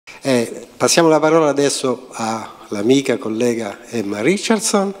Passiamo la parola adesso all'amica collega Emma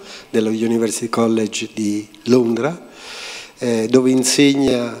Richardson dello University College di Londra, dove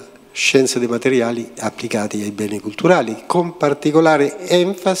insegna scienze dei materiali applicati ai beni culturali, con particolare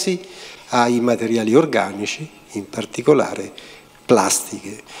enfasi ai materiali organici, in particolare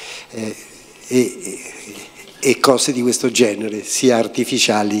plastiche e cose di questo genere, sia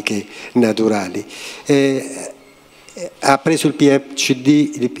artificiali che naturali. Ha preso il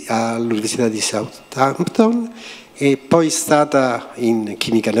PhD all'Università di Southampton e poi è stata in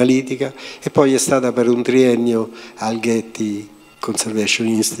chimica analitica e poi è stata per un triennio al Getty Conservation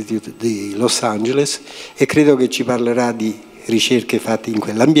Institute di Los Angeles e credo che ci parlerà di ricerche fatte in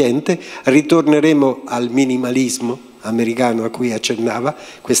quell'ambiente. Ritorneremo al minimalismo americano a cui accennava,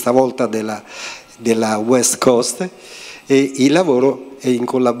 questa volta della West Coast, e il lavoro è in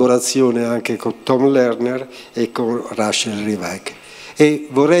collaborazione anche con Tom Lerner e con Rachel Rivak. E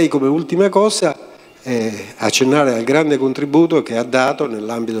vorrei come ultima cosa accennare al grande contributo che ha dato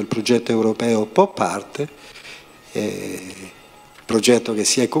nell'ambito del progetto europeo Pop Art, progetto che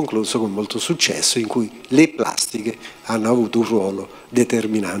si è concluso con molto successo, in cui le plastiche hanno avuto un ruolo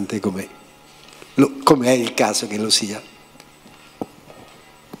determinante, come è il caso che lo sia.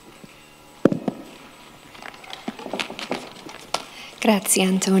 Grazie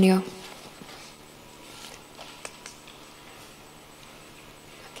Antonio.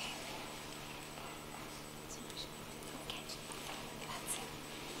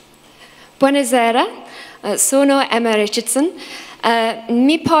 Buonasera, sono Emma Richardson.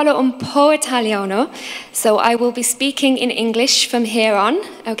 Mi parlo un po' italiano, so I will be speaking in English from here on,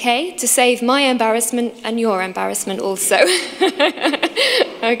 okay? To save my embarrassment and your embarrassment also.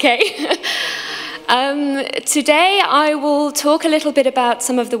 Okay? Today I will talk a little bit about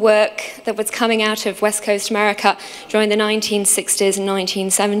some of the work that was coming out of West Coast America during the 1960s and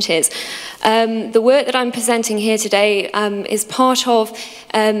 1970s. The work that I'm presenting here today is part of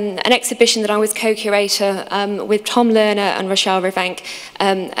an exhibition that I was co-curator with Tom Lerner and Rachel Rivak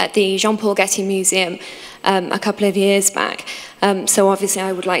at the Jean-Paul Getty Museum a couple of years back. So obviously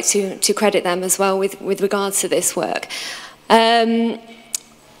I would like to credit them as well with regards to this work.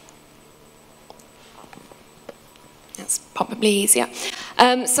 That's probably easier.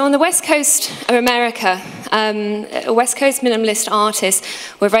 So on the west coast of America, West Coast minimalist artists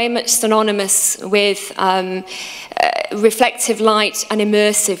were very much synonymous with reflective light and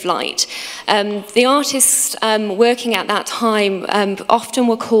immersive light. The artists working at that time often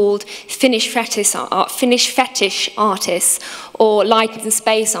were called Finnish fetish artists or light and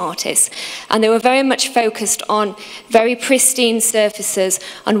space artists, and they were very much focused on very pristine surfaces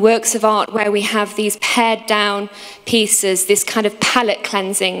and works of art where we have these pared down pieces, this kind of palette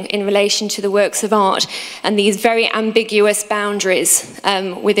cleansing in relation to the works of art, and these very ambiguous boundaries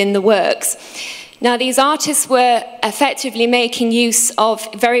within the works. Now, these artists were effectively making use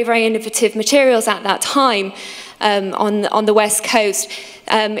of very, very innovative materials at that time on the West Coast.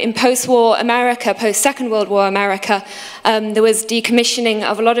 In post-war America, post-Second World War America, there was decommissioning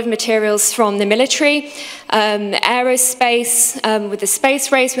of a lot of materials from the military, aerospace, with the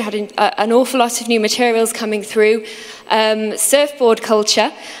space race, we had an awful lot of new materials coming through, surfboard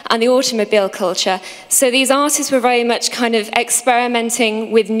culture and the automobile culture. So these artists were very much kind of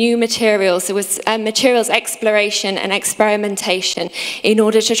experimenting with new materials. There was materials exploration and experimentation in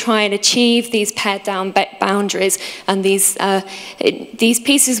order to try and achieve these pared down boundaries and these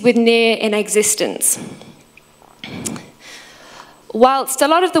pieces with near inexistence. Whilst a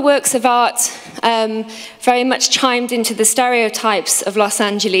lot of the works of art very much chimed into the stereotypes of Los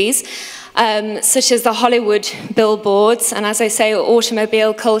Angeles, such as the Hollywood billboards, and as I say,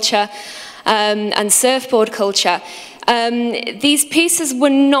 automobile culture and surfboard culture, these pieces were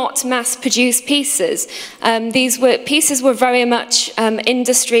not mass-produced pieces. These pieces were very much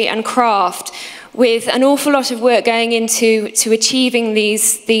industry and craft, with an awful lot of work going into achieving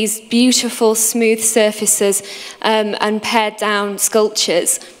these beautiful smooth surfaces and pared down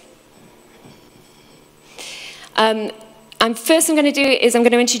sculptures. First I'm going to do is I'm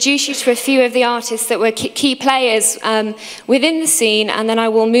going to introduce you to a few of the artists that were key players within the scene, and then I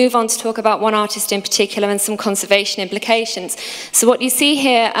will move on to talk about one artist in particular and some conservation implications. So what you see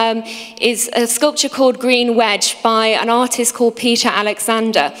here is a sculpture called Green Wedge by an artist called Peter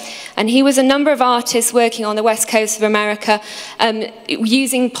Alexander. And he was a number of artists working on the west coast of America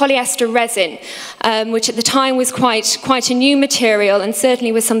using polyester resin, which at the time was quite a new material and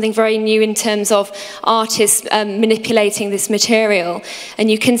certainly was something very new in terms of artists manipulating this material.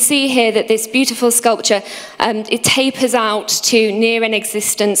 And you can see here that this beautiful sculpture, it tapers out to near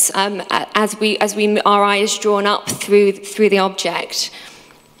inexistence as our eye is drawn up through the object.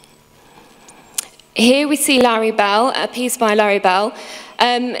 Here we see Larry Bell, a piece by Larry Bell.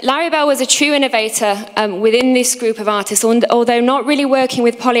 Larry Bell was a true innovator within this group of artists, although not really working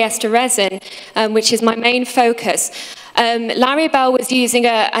with polyester resin, which is my main focus. Larry Bell was using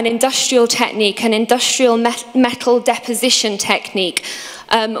an industrial technique, an industrial metal deposition technique,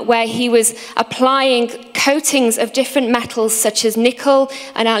 where he was applying coatings of different metals such as nickel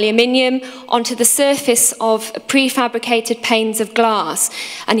and aluminium onto the surface of prefabricated panes of glass.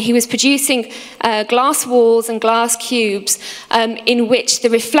 And he was producing glass walls and glass cubes in which the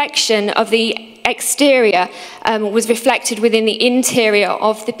reflection of the exterior was reflected within the interior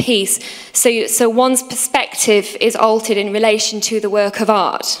of the piece. So one's perspective is altered in relation to the work of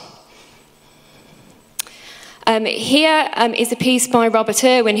art. Here is a piece by Robert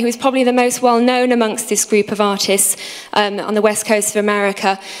Irwin, who is probably the most well-known amongst this group of artists on the west coast of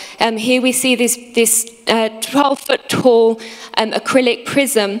America. Here we see this 12-foot tall acrylic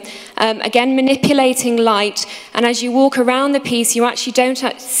prism, again manipulating light, and as you walk around the piece you actually don't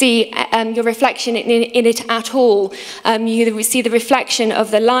see your reflection in it at all. You see the reflection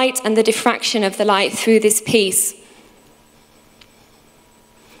of the light and the diffraction of the light through this piece.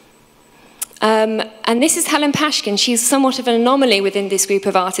 And this is Helen Pashkin. She's somewhat of an anomaly within this group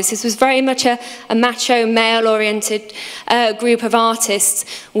of artists. This was very much a macho, male-oriented group of artists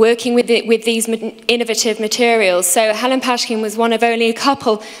working with these innovative materials. So Helen Pashkin was one of only a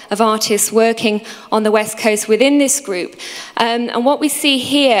couple of artists working on the West Coast within this group. And what we see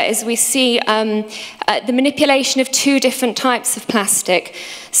here is we see the manipulation of two different types of plastic.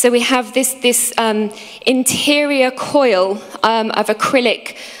 So we have this interior coil of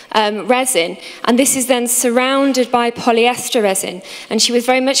acrylic resin, and this is then surrounded by polyester resin, and she was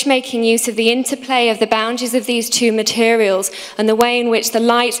very much making use of the interplay of the boundaries of these two materials and the way in which the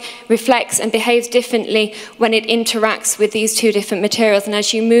light reflects and behaves differently when it interacts with these two different materials. And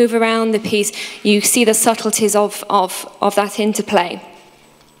as you move around the piece you see the subtleties of that interplay.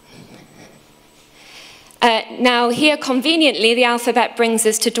 Now here, conveniently, the alphabet brings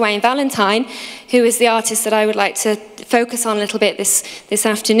us to Dwayne Valentine, who is the artist that I would like to focus on a little bit this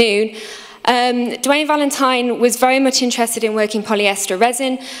afternoon. Dwayne Valentine was very much interested in working polyester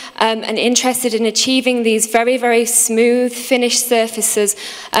resin and interested in achieving these very, very smooth, finished surfaces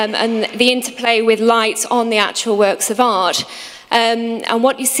and the interplay with light on the actual works of art. And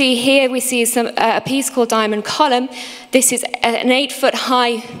what you see here, we see a piece called Diamond Column. This is an 8-foot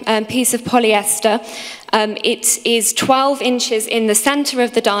high piece of polyester. It is 12 inches in the center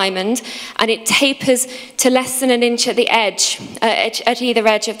of the diamond, and it tapers to less than an inch at the edge, at either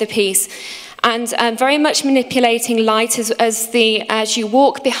edge of the piece. And very much manipulating light as you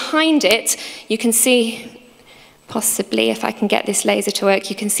walk behind it, you can see, possibly, if I can get this laser to work,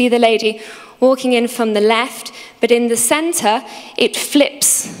 you can see the lady walking in from the left, but in the center, it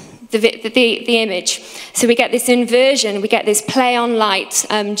flips the image. So we get this inversion, we get this play on light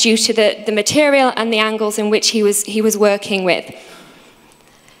due to the material and the angles in which he was working with.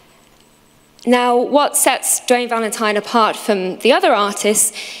 Now, what sets Dwayne Valentine apart from the other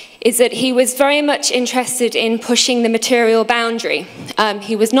artists is that he was very much interested in pushing the material boundary.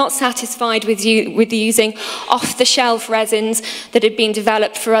 He was not satisfied with using off-the-shelf resins that had been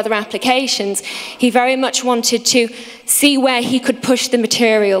developed for other applications. He very much wanted to see where he could push the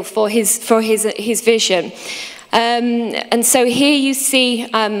material for his vision. And so here you see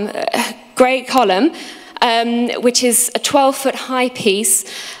Grey Column, which is a 12-foot high piece.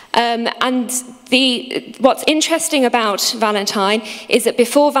 And what's interesting about Valentine is that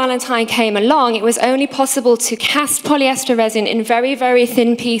before Valentine came along, it was only possible to cast polyester resin in very, very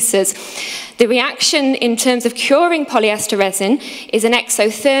thin pieces. The reaction in terms of curing polyester resin is an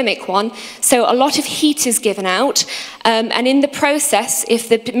exothermic one, so a lot of heat is given out, and in the process, if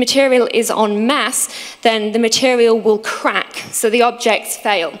the material is en masse, then the material will crack, so the objects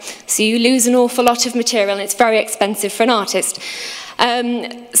fail. So you lose an awful lot of material, and it's very expensive for an artist.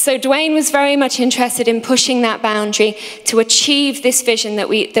 So Dwayne was very much interested in pushing that boundary to achieve this vision that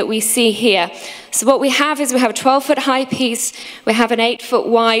we see here. So what we have is we have a 12-foot high piece, we have an 8-foot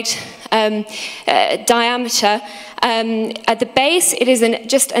wide diameter. At the base, it is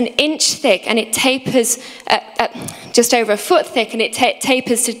just an inch thick, and it tapers just over a foot thick, and it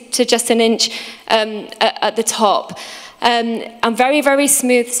tapers to just an inch at the top. And very, very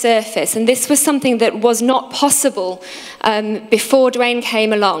smooth surface. And this was something that was not possible before Dwayne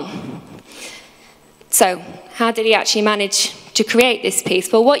came along. So how did he actually manage to create this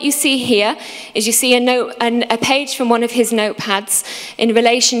piece? Well, what you see here is you see a page from one of his notepads in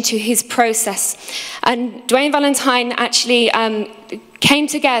relation to his process. And Dwayne Valentine actually came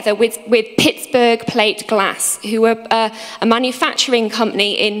together with Pittsburgh Plate Glass, who were a manufacturing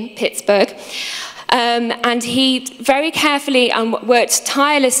company in Pittsburgh. And he very carefully and worked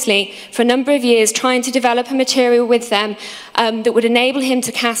tirelessly for a number of years trying to develop a material with them that would enable him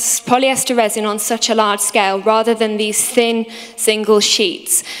to cast polyester resin on such a large scale rather than these thin single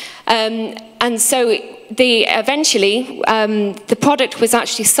sheets. And so eventually, the product was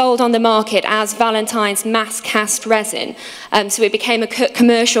actually sold on the market as Valentine's mass cast resin. So it became a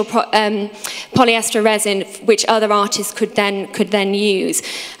commercial polyester resin which other artists could then use.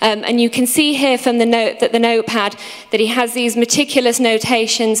 And you can see here from the notepad that he has these meticulous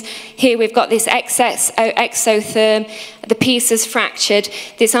notations. Here we've got this exotherm, the piece is fractured.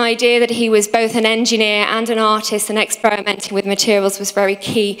 This idea that he was both an engineer and an artist and experimenting with materials was very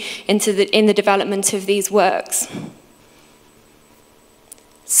key in the development of these works.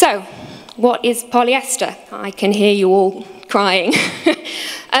 So, what is polyester? I can hear you all crying.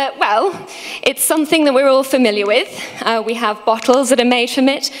 Well, it's something that we're all familiar with. We have bottles that are made from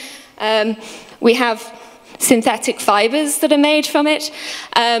it. We have synthetic fibers that are made from it.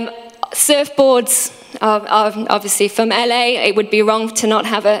 Surfboards are obviously from LA. It would be wrong to not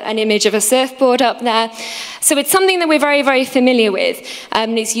have an image of a surfboard up there. So it's something that we're very, very familiar with,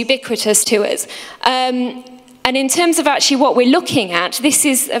 and it's ubiquitous to us. And in terms of actually what we're looking at, this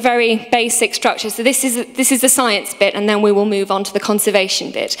is a very basic structure. So this is the science bit, and then we will move on to the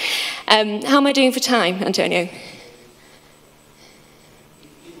conservation bit. How am I doing for time, Antonio?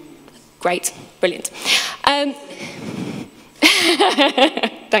 Great, brilliant.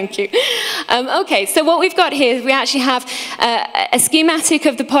 Thank you. Okay, so what we've got here is we actually have a schematic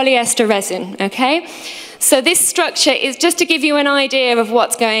of the polyester resin, okay? So this structure is just to give you an idea of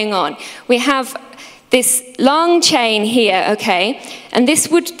what's going on. We have this long chain here, okay? And this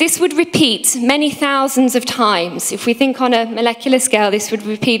would repeat many thousands of times. If we think on a molecular scale, this would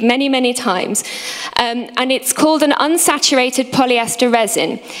repeat many, many times. And it's called an unsaturated polyester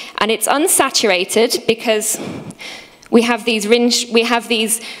resin. And it's unsaturated because we have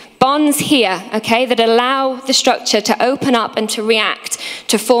these bonds here, okay, that allow the structure to open up and to react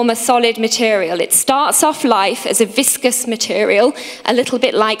to form a solid material. It starts off life as a viscous material, a little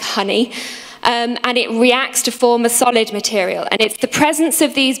bit like honey, and it reacts to form a solid material. And it's the presence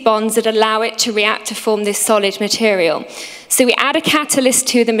of these bonds that allow it to react to form this solid material. So we add a catalyst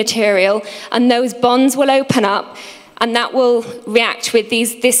to the material, and those bonds will open up, and that will react with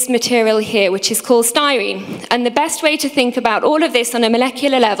this material here, which is called styrene. And the best way to think about all of this on a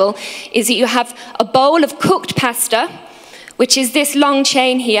molecular level is that you have a bowl of cooked pasta, which is this long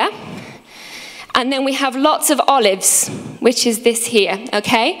chain here, and then we have lots of olives, which is this here,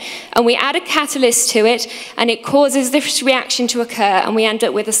 okay? And we add a catalyst to it, and it causes this reaction to occur, and we end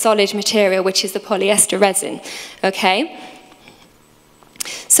up with a solid material, which is the polyester resin, okay?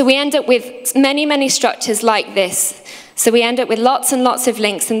 So we end up with many, many structures like this. So we end up with lots and lots of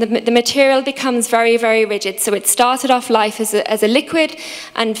links, and the material becomes very, very rigid. So it started off life as a liquid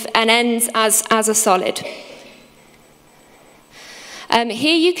and ends as a solid.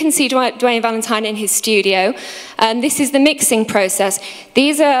 Here you can see Dwayne Valentine in his studio. This is the mixing process.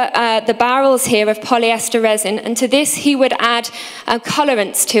 These are the barrels here of polyester resin, and to this he would add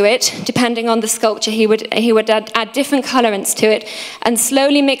colorants to it. Depending on the sculpture, he would add different colorants to it and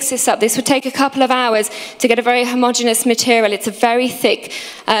slowly mix this up. This would take a couple of hours to get a very homogeneous material. It's a very thick,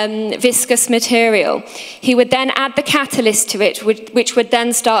 viscous material. He would then add the catalyst to it, which would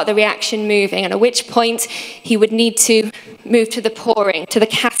then start the reaction moving, and at which point he would need to move to the pouring, to the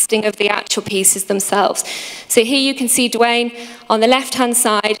casting of the actual pieces themselves. So here you can see Dwayne on the left-hand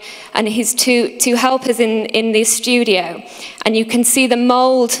side and his two helpers in the studio. And you can see the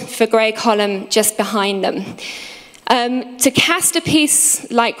mold for Grey Column just behind them. To cast a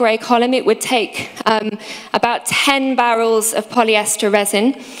piece like Grey Column, it would take about 10 barrels of polyester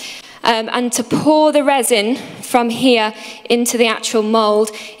resin. And to pour the resin from here into the actual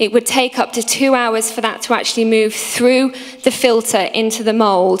mold, it would take up to 2 hours for that to actually move through the filter into the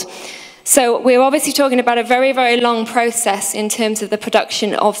mold. So we're obviously talking about a very, very long process in terms of the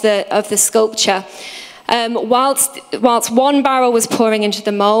production of the sculpture. Whilst one barrel was pouring into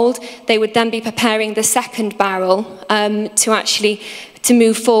the mold, they would then be preparing the second barrel to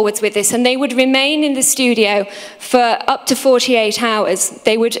move forwards with this, and they would remain in the studio for up to 48 hours.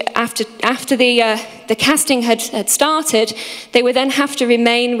 They would, after the casting had started, they would then have to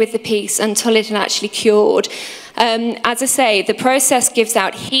remain with the piece until it had actually cured. As I say, the process gives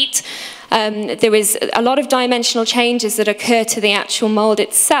out heat. There is a lot of dimensional changes that occur to the actual mold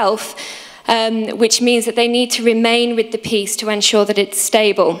itself, which means that they need to remain with the piece to ensure that it's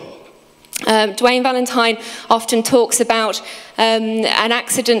stable. Dwayne Valentine often talks about an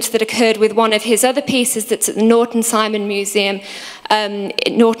accident that occurred with one of his other pieces that's at the Norton Simon Museum in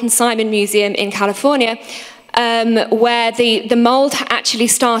California, where the mold actually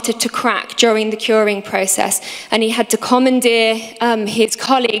started to crack during the curing process, and he had to commandeer his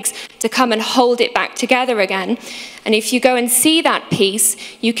colleagues to come and hold it back together again. And if you go and see that piece,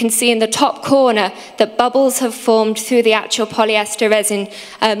 you can see in the top corner that bubbles have formed through the actual polyester resin,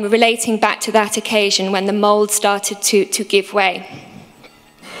 relating back to that occasion when the mold started to give way.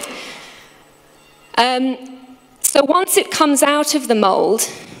 So once it comes out of the mold,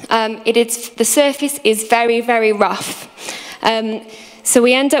 the surface is very, very rough. So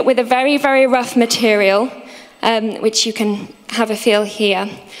we end up with a very, very rough material, which you can have a feel here.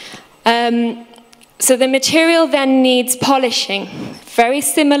 So the material then needs polishing, very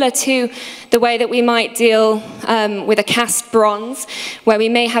similar to the way that we might deal with a cast bronze, where we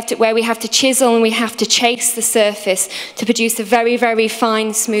have to chisel and we have to chase the surface to produce a very, very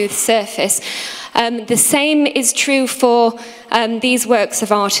fine, smooth surface. The same is true for these works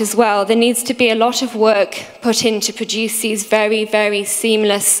of art as well. There needs to be a lot of work put in to produce these very, very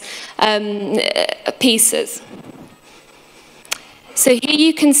seamless pieces. So here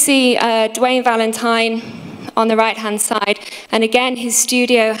you can see Dwayne Valentine on the right-hand side, and again his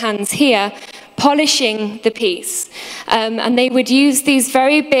studio hands here, polishing the piece. And they would use these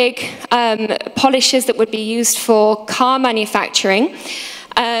very big polishers that would be used for car manufacturing.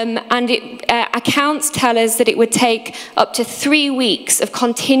 Accounts tell us that it would take up to 3 weeks of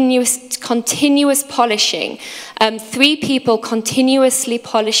continuous polishing. 3 people continuously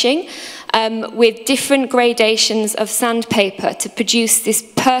polishing with different gradations of sandpaper to produce this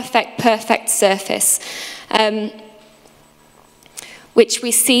perfect surface, which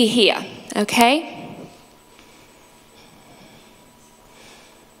we see here, okay?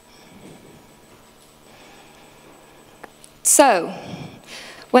 So,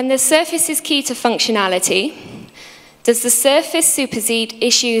 when the surface is key to functionality, does the surface supersede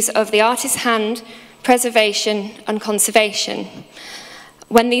issues of the artist's hand, preservation, and conservation?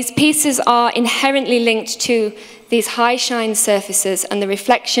 When these pieces are inherently linked to these high shine surfaces and the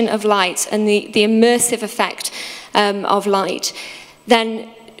reflection of light and the immersive effect of light, then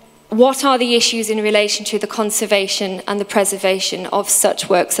what are the issues in relation to the conservation and the preservation of such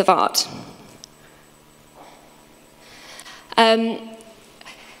works of art?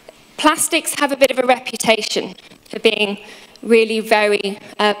 Plastics have a bit of a reputation for being really very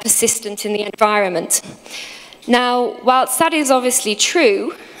persistent in the environment. Now, whilst that is obviously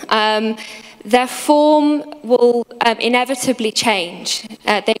true, their form will inevitably change.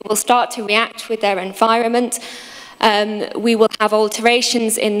 They will start to react with their environment. We will have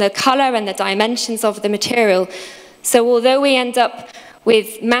alterations in the colour and the dimensions of the material. So although we end up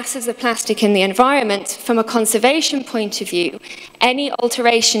with masses of plastic in the environment, from a conservation point of view, any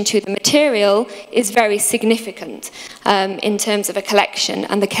alteration to the material is very significant in terms of a collection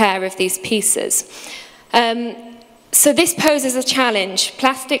and the care of these pieces. So this poses a challenge.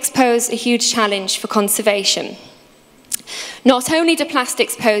 Plastics pose a huge challenge for conservation. Not only do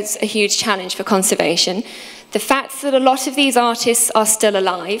plastics pose a huge challenge for conservation, the fact that a lot of these artists are still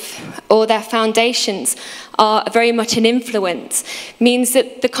alive, or their foundations are very much an influence, means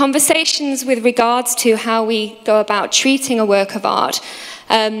that the conversations with regards to how we go about treating a work of art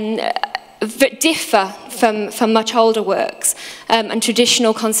differ from much older works and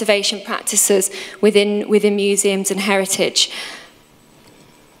traditional conservation practices within museums and heritage.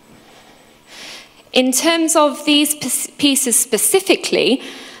 In terms of these pieces specifically,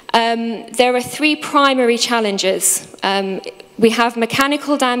 there are 3 primary challenges. We have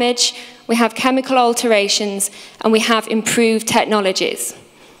mechanical damage, we have chemical alterations, and we have improved technologies.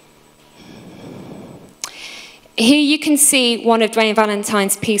 Here you can see one of Dwayne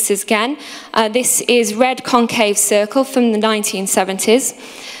Valentine's pieces again. This is Red Concave Circle from the 1970s.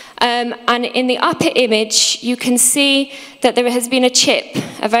 And in the upper image, you can see that there has been a chip,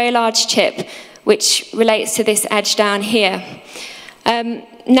 a very large chip, which relates to this edge down here.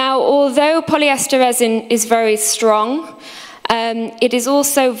 Now, although polyester resin is very strong, it is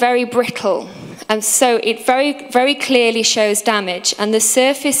also very brittle, and so it very clearly shows damage, and the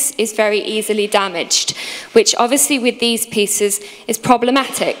surface is very easily damaged, which obviously with these pieces is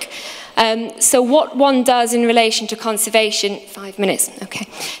problematic. So what one does in relation to conservation, 5 minutes, okay,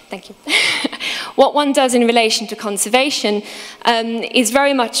 thank you. What one does in relation to conservation is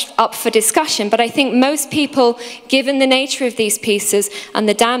very much up for discussion, but I think most people, given the nature of these pieces and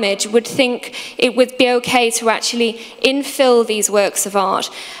the damage, would think it would be okay to actually infill these works of art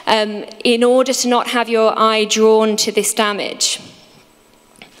in order to not have your eye drawn to this damage.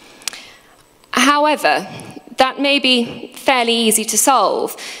 However, that may be fairly easy to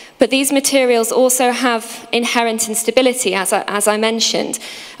solve, but these materials also have inherent instability, as I mentioned,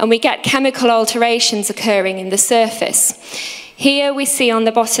 and we get chemical alterations occurring in the surface. Here we see on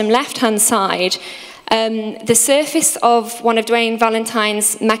the bottom left-hand side the surface of one of Dwayne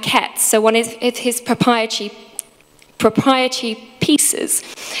Valentine's maquettes, so one of his proprietary pieces.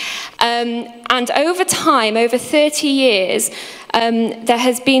 And over time, over 30 years, there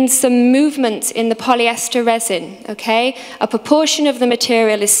has been some movement in the polyester resin, okay? A proportion of the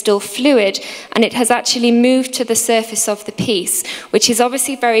material is still fluid, and it has actually moved to the surface of the piece, which is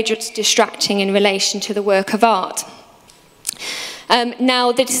obviously very distracting in relation to the work of art.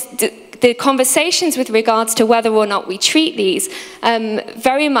 Now, the conversations with regards to whether or not we treat these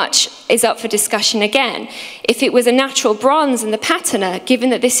very much is up for discussion again. If it was a natural bronze and the patina,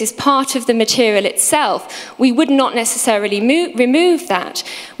 given that this is part of the material itself, we would not necessarily remove that.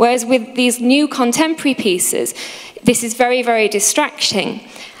 Whereas with these new contemporary pieces, this is very, very distracting.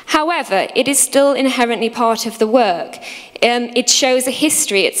 However, it is still inherently part of the work. It shows a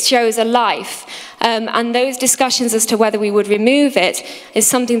history, it shows a life. And those discussions as to whether we would remove it is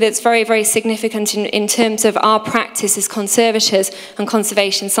something that's very, very significant in terms of our practice as conservators and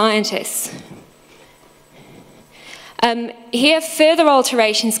conservation scientists. Here, further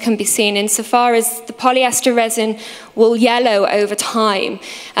alterations can be seen insofar as the polyester resin will yellow over time.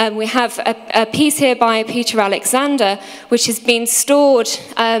 We have a piece here by Peter Alexander, which has been stored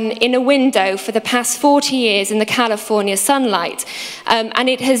in a window for the past 40 years in the California sunlight. And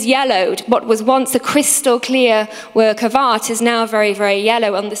it has yellowed. What was once a crystal clear work of art is now very, very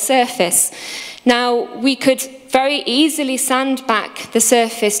yellow on the surface. Now, we could very easily sand back the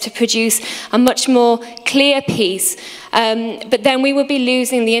surface to produce a much more clear piece, but then we would be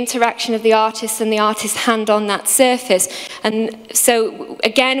losing the interaction of the artist and the artist's hand on that surface. And so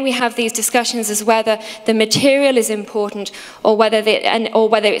again, we have these discussions as whether the material is important or whether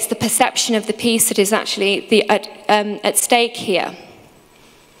it's the perception of the piece that is actually at stake here.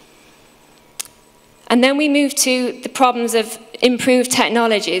 And then we move to the problems of improved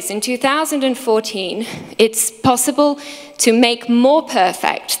technologies. In 2014, it's possible to make more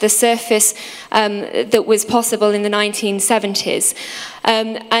perfect the surface that was possible in the 1970s.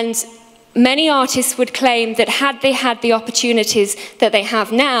 And many artists would claim that had they had the opportunities that they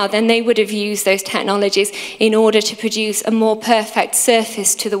have now, then they would have used those technologies in order to produce a more perfect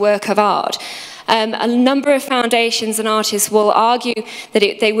surface to the work of art. A number of foundations and artists will argue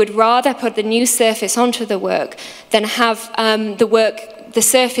that they would rather put the new surface onto the work than have the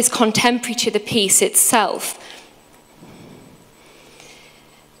surface contemporary to the piece itself.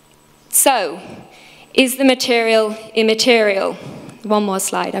 So, is the material immaterial? One more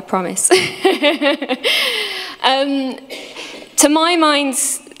slide, I promise. To my mind,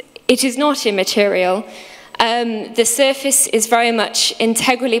 it is not immaterial. The surface is very much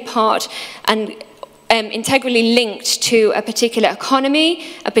integrally part and integrally linked to a particular economy,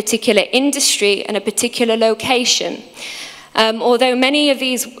 a particular industry, and a particular location. Although many of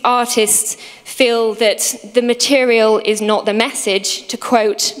these artists feel that the material is not the message, to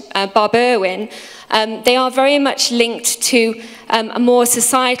quote Bob Irwin, they are very much linked to a more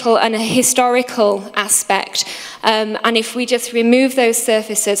societal and a historical aspect. And if we just remove those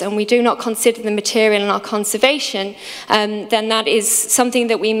surfaces and we do not consider the material in our conservation, then that is something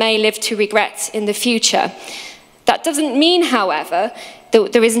that we may live to regret in the future. That doesn't mean, however,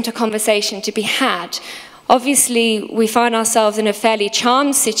 that there isn't a conversation to be had. Obviously, we find ourselves in a fairly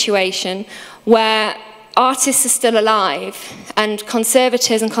charmed situation where artists are still alive and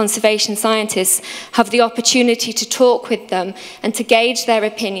conservators and conservation scientists have the opportunity to talk with them and to gauge their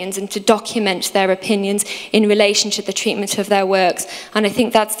opinions and to document their opinions in relation to the treatment of their works. And I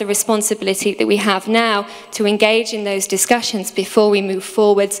think that's the responsibility that we have now, to engage in those discussions before we move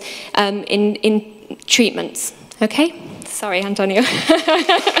forwards in treatments. Okay? Sorry, Antonio.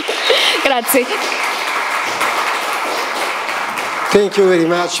 Grazie. Thank you very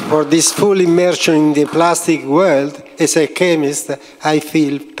much for this full immersion in the plastic world. As a chemist, I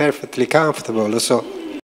feel perfectly comfortable. So